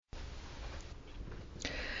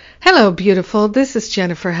Hello, beautiful. This is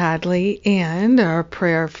Jennifer Hadley, and our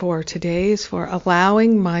prayer for today is for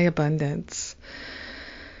allowing my abundance.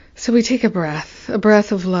 So we take a breath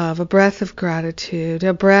of love, a breath of gratitude,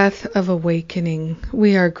 a breath of awakening.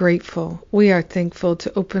 We are grateful. We are thankful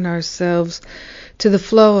to open ourselves to the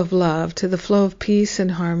flow of love, to the flow of peace and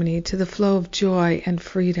harmony, to the flow of joy and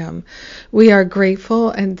freedom. We are grateful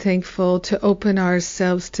and thankful to open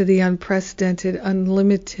ourselves to the unprecedented,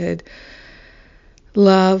 unlimited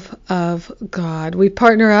love of God. We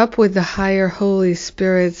partner up with the higher Holy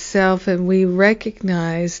Spirit self, and we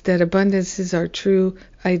recognize that abundance is our true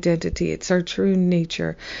identity. It's our true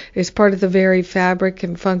nature. It's part of the very fabric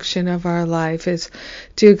and function of our life, is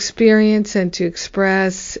to experience and to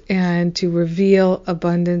express and to reveal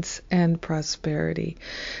abundance and prosperity.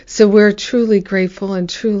 So we're truly grateful and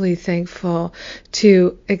truly thankful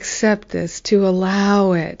to accept this, to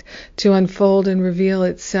allow it to unfold and reveal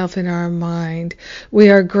itself in our mind. We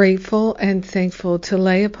are grateful and thankful to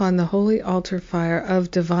lay upon the holy altar fire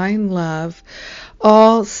of divine love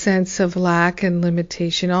all sense of lack and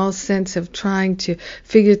limitation, all sense of trying to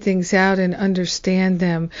figure things out and understand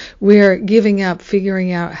them. We're giving up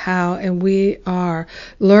figuring out how, and we are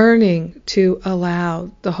learning to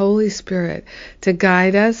allow the Holy Spirit to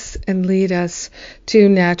guide us and lead us to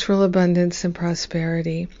natural abundance and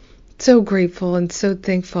prosperity. So grateful and so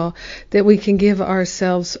thankful that we can give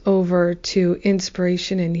ourselves over to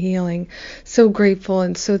inspiration and healing. So grateful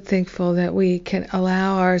and so thankful that we can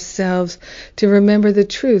allow ourselves to remember the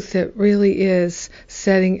truth that really is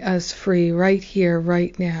setting us free right here,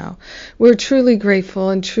 right now. We're truly grateful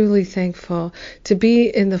and truly thankful to be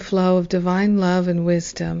in the flow of divine love and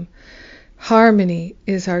wisdom. Harmony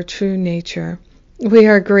is our true nature. We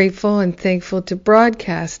are grateful and thankful to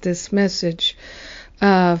broadcast this message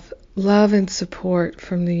of love and support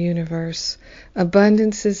from the universe.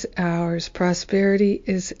 Abundance is ours. Prosperity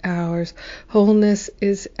is ours. Wholeness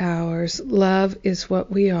is ours. Love is what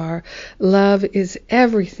we are. Love is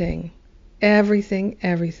everything. Everything,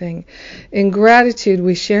 everything. In gratitude,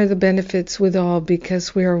 we share the benefits with all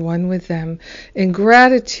because we are one with them. In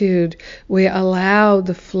gratitude, we allow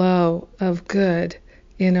the flow of good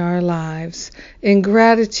in our lives. In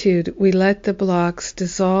gratitude, we let the blocks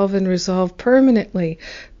dissolve and resolve permanently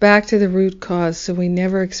back to the root cause so we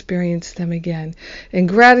never experience them again. In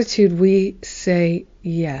gratitude, we say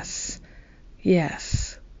yes,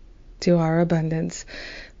 yes to our abundance.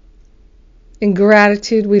 In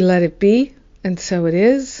gratitude, we let it be, and so it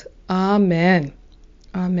is. Amen.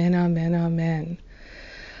 Amen, amen, amen.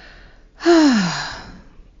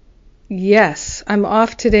 Yes, I'm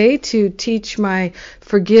off today to teach my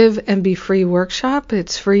Forgive and Be Free workshop.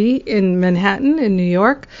 It's free in Manhattan, in New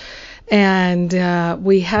York. And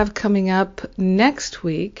we have coming up next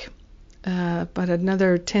week, about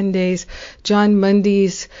another 10 days, John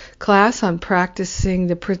Mundy's class on practicing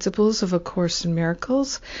the principles of A Course in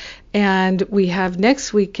Miracles. And we have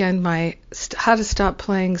next weekend my How to Stop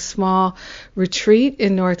Playing Small retreat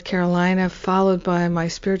in North Carolina, followed by my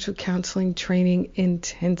spiritual counseling training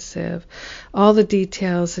intensive. All the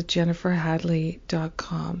details at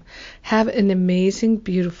jenniferhadley.com. Have an amazing,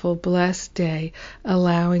 beautiful, blessed day,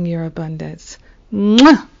 allowing your abundance.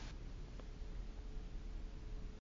 Mwah!